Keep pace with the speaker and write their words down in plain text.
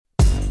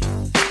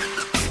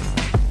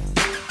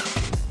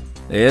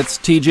It's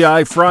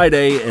TGI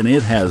Friday, and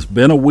it has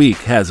been a week,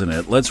 hasn't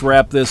it? Let's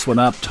wrap this one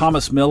up.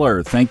 Thomas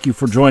Miller, thank you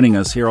for joining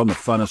us here on the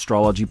Fun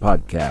Astrology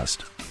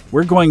Podcast.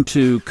 We're going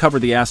to cover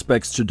the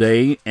aspects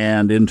today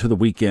and into the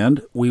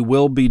weekend. We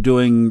will be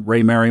doing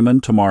Ray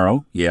Merriman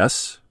tomorrow,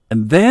 yes.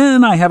 And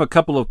then I have a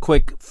couple of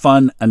quick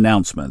fun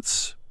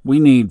announcements. We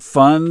need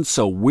fun,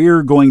 so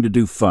we're going to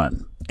do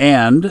fun.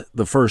 And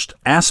the first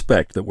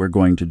aspect that we're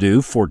going to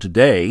do for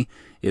today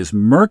is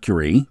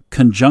Mercury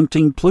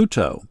conjuncting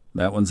Pluto.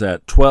 That one's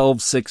at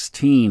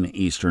 12:16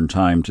 Eastern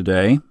Time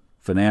today.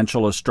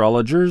 Financial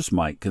astrologers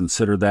might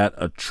consider that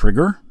a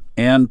trigger.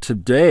 And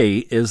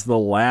today is the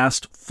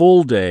last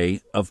full day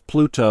of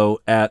Pluto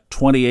at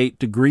 28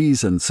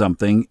 degrees and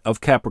something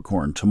of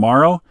Capricorn.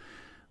 Tomorrow,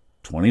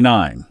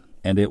 29.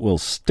 And it will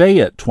stay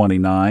at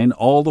 29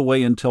 all the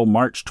way until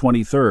March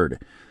 23rd.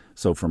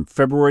 So from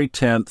February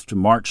 10th to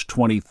March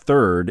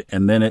 23rd,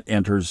 and then it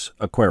enters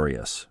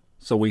Aquarius.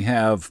 So we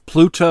have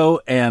Pluto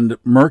and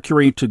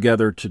Mercury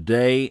together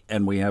today,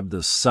 and we have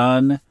the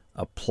Sun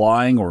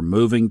applying or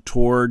moving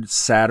toward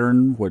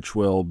Saturn, which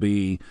will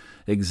be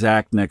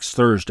exact next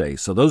Thursday.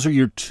 So those are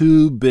your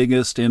two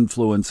biggest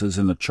influences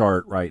in the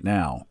chart right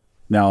now.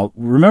 Now,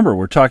 remember,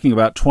 we're talking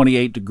about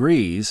 28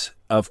 degrees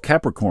of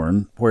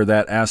Capricorn, where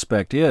that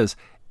aspect is,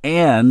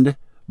 and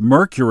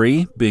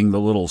Mercury, being the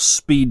little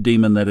speed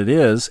demon that it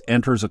is,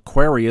 enters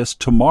Aquarius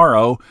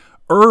tomorrow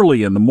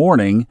early in the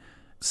morning,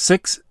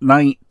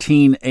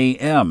 6:19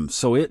 a.m.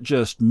 So it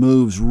just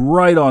moves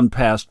right on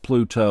past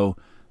Pluto,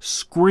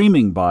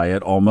 screaming by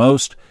it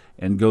almost,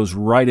 and goes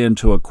right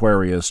into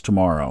Aquarius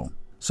tomorrow.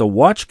 So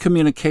watch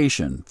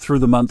communication through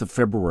the month of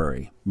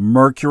February.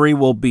 Mercury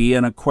will be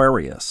in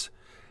Aquarius,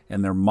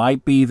 and there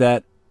might be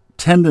that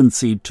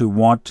tendency to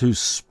want to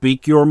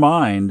speak your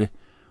mind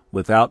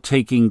without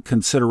taking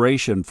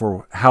consideration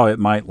for how it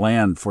might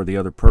land for the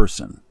other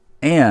person.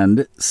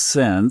 And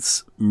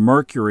since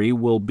Mercury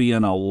will be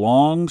in a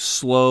long,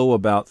 slow,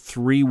 about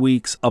 3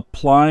 weeks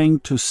applying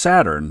to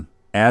Saturn,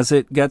 as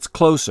it gets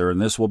closer, and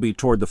this will be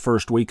toward the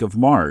first week of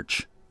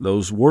March,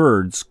 those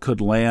words could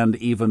land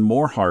even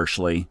more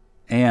harshly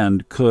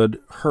and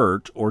could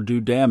hurt or do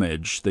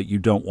damage that you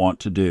don't want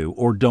to do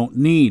or don't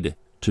need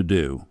to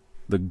do.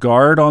 The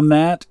guard on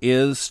that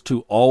is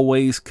to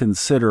always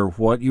consider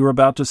what you're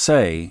about to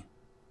say,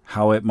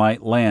 how it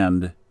might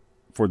land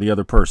for the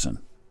other person.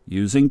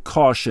 Using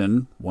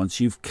caution, once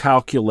you've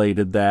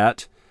calculated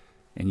that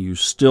and you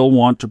still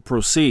want to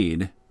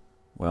proceed,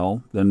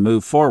 well, then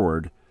move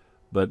forward,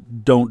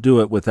 but don't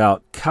do it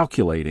without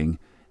calculating,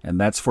 and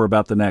that's for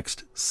about the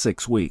next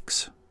 6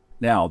 weeks.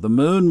 Now, the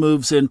moon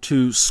moves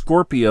into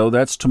Scorpio.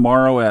 That's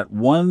tomorrow at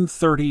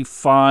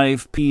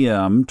 1:35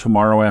 p.m.,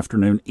 tomorrow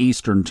afternoon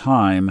Eastern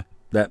Time.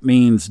 That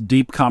means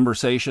deep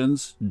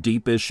conversations,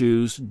 deep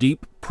issues,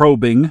 deep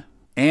probing.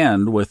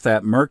 And with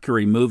that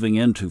Mercury moving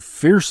into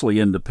fiercely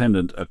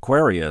independent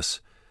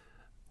Aquarius,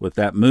 with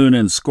that moon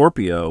in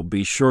Scorpio,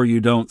 be sure you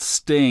don't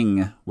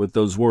sting with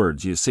those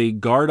words. You see,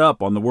 guard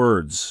up on the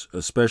words,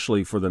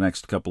 especially for the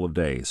next couple of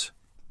days.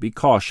 Be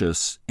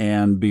cautious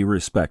and be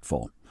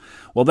respectful.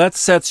 Well, that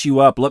sets you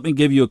up. Let me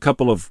give you a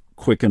couple of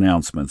quick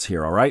announcements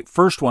here, all right?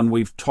 First one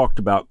we've talked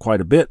about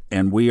quite a bit,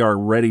 and we are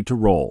ready to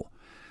roll.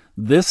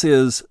 This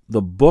is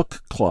the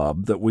book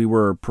club that we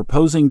were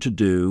proposing to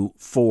do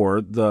for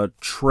the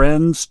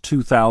Trends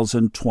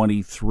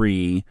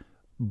 2023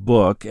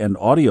 book and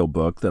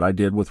audiobook that I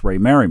did with Ray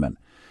Merriman.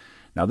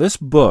 Now, this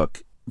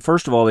book,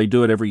 first of all, they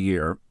do it every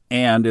year,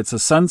 and it's a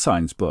sun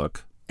signs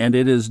book, and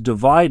it is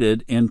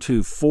divided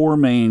into 4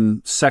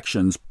 main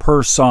sections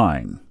per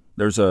sign.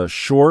 There's a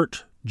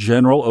short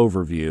general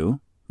overview,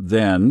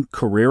 then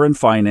career and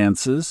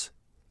finances,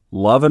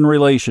 love and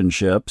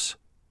relationships,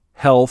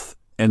 health,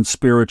 and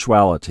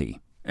spirituality.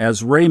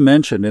 As Ray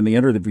mentioned in the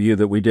interview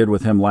that we did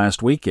with him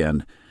last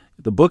weekend,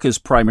 the book is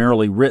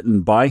primarily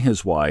written by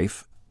his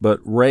wife,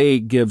 but Ray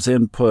gives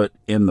input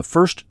in the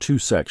first 2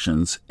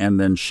 sections, and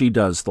then she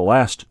does the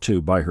last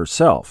 2 by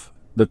herself.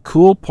 The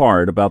cool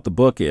part about the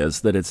book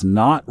is that it's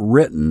not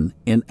written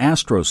in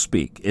astro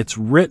speak. It's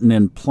written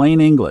in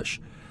plain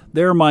English.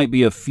 There might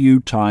be a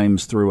few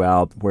times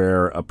throughout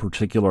where a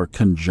particular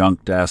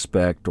conjunct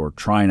aspect or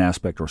trine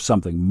aspect or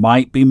something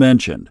might be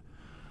mentioned.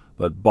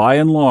 But by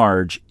and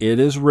large, it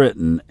is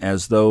written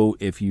as though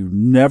if you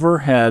never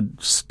had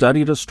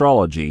studied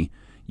astrology,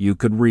 you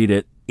could read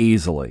it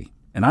easily.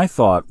 And I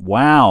thought,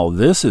 wow,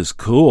 this is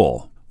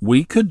cool.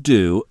 We could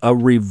do a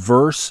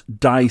reverse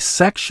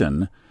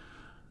dissection.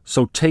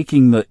 So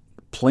taking the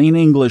plain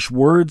English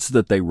words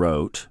that they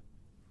wrote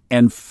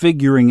and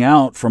figuring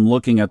out from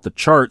looking at the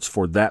charts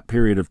for that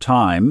period of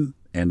time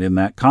and in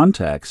that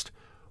context,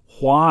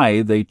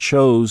 why they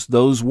chose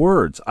those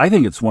words. I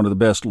think it's one of the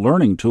best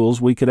learning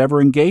tools we could ever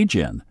engage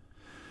in.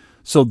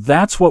 So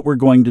that's what we're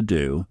going to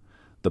do.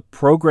 The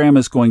program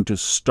is going to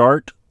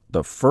start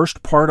the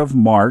first part of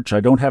March. I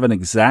don't have an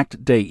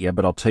exact date yet,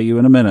 but I'll tell you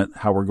in a minute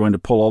how we're going to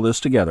pull all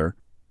this together.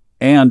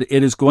 And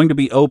it is going to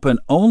be open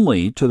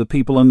only to the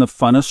people in the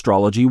Fun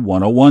Astrology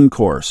 101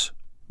 course.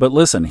 But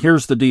listen,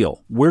 here's the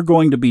deal. We're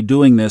going to be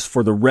doing this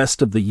for the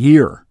rest of the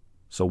year.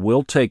 So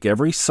we'll take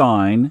every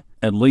sign,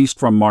 at least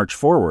from March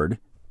forward,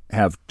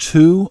 have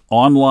 2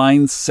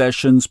 online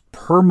sessions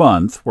per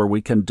month where we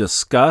can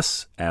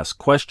discuss, ask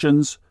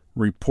questions,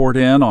 report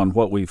in on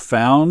what we've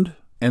found.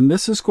 And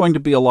this is going to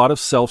be a lot of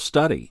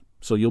self-study.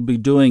 So you'll be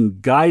doing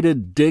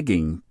guided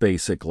digging,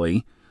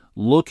 basically,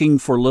 looking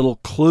for little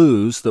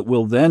clues that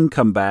we'll then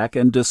come back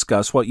and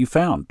discuss what you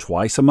found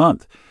twice a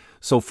month.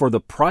 So for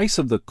the price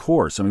of the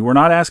course, I mean, we're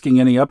not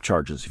asking any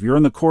upcharges. If you're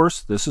in the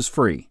course, this is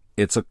free.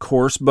 It's a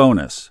course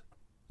bonus.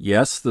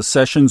 Yes, the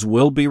sessions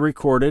will be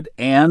recorded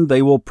and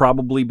they will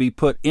probably be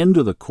put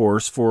into the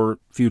course for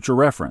future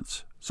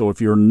reference. So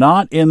if you're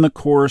not in the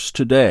course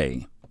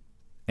today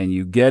and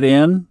you get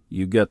in,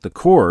 you get the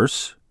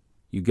course,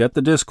 you get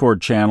the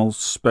Discord channel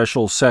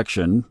special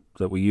section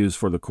that we use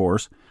for the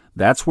course,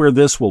 that's where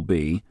this will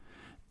be,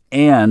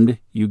 and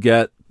you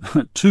get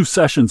 2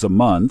 sessions a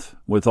month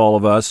with all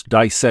of us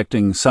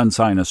dissecting sun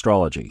sign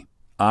astrology.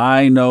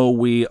 I know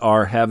we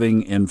are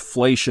having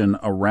inflation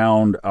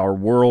around our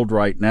world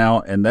right now,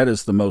 and that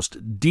is the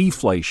most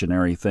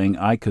deflationary thing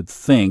I could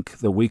think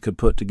that we could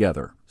put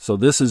together. So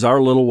this is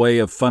our little way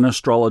of fun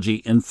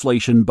astrology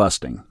inflation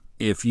busting.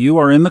 If you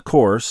are in the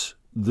course,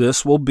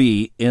 this will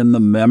be in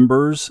the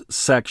members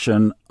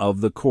section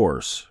of the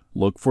course.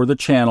 Look for the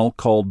channel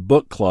called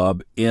Book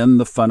Club in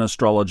the Fun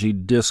Astrology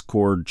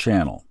Discord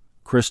channel.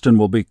 Kristen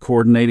will be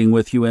coordinating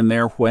with you in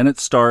there when it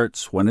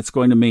starts, when it's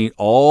going to meet.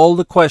 All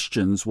the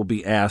questions will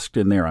be asked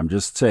in there. I'm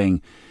just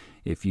saying,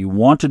 if you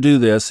want to do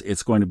this,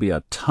 it's going to be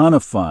a ton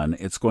of fun.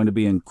 It's going to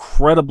be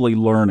incredibly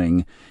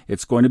learning.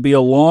 It's going to be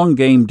a long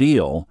game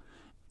deal,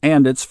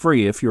 and it's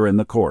free if you're in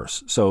the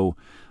course. So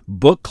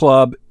Book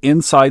Club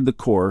inside the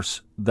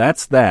course,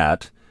 that's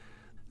that.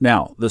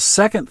 Now, the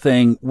second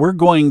thing, we're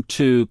going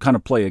to kind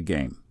of play a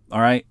game,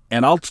 all right?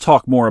 And I'll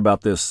talk more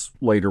about this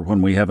later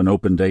when we have an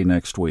open day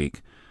next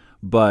week.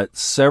 But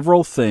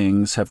several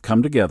things have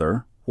come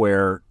together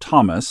where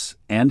Thomas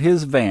and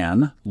his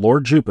van,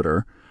 Lord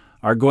Jupiter,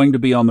 are going to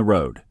be on the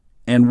road.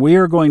 And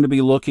we're going to be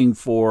looking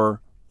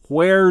for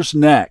where's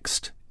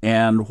next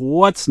and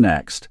what's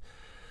next.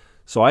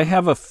 So I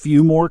have a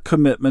few more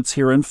commitments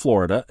here in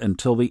Florida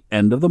until the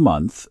end of the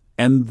month.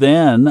 And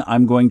then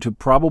I'm going to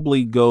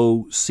probably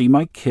go see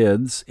my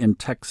kids in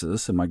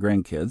Texas and my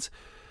grandkids.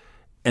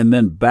 And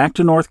then back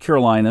to North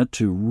Carolina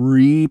to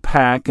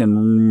repack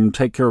and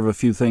take care of a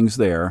few things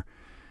there.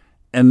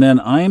 And then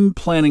I'm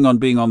planning on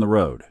being on the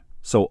road.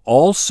 So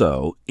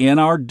also in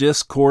our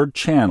Discord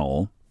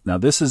channel, now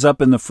this is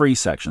up in the free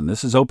section.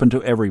 This is open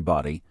to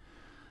everybody.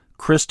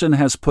 Kristen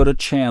has put a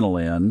channel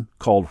in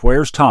called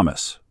Where's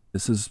Thomas?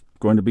 This is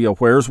going to be a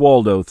Where's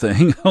Waldo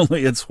thing,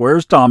 only it's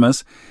Where's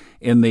Thomas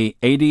in the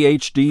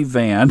ADHD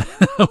van.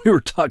 We were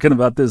talking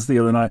about this the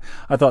other night.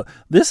 I thought,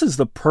 this is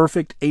the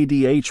perfect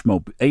ADAH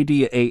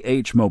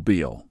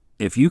mobile.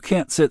 If you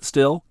can't sit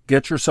still,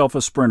 get yourself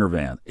a Sprinter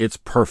van. It's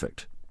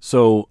perfect.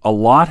 So a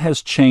lot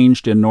has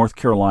changed in North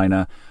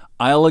Carolina.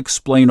 I'll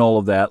explain all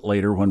of that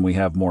later when we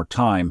have more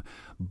time.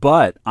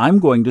 But I'm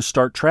going to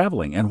start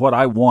traveling. And what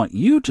I want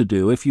you to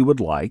do, if you would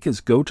like,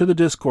 is go to the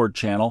Discord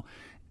channel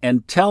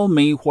and tell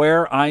me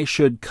where I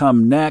should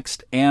come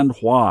next and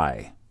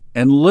why.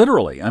 And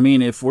literally, I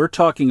mean, if we're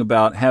talking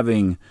about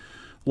having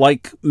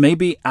like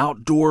maybe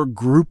outdoor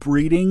group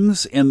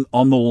readings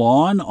on the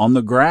lawn, on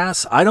the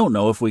grass, I don't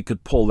know if we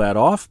could pull that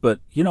off. But,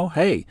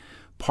 hey,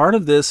 part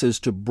of this is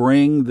to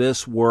bring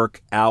this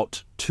work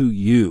out to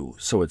you.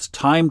 So it's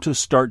time to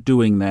start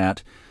doing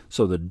that.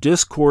 So the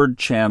Discord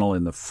channel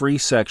in the free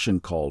section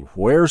called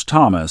Where's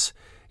Thomas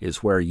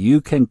is where you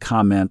can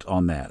comment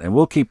on that. And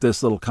we'll keep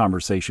this little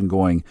conversation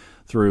going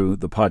through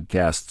the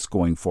podcasts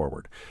going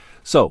forward.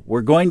 So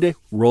we're going to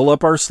roll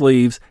up our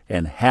sleeves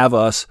and have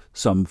us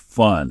some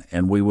fun.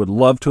 And we would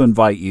love to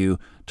invite you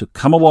to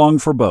come along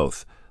for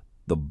both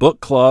the book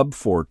club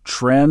for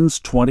Trends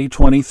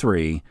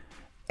 2023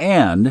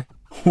 and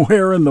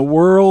Where in the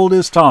World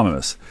is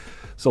Thomas?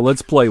 So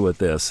let's play with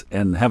this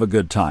and have a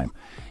good time.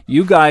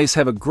 You guys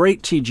have a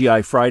great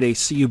TGI Friday.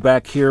 See you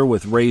back here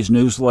with Ray's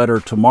newsletter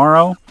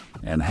tomorrow,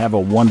 and have a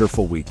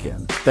wonderful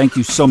weekend. Thank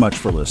you so much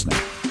for listening.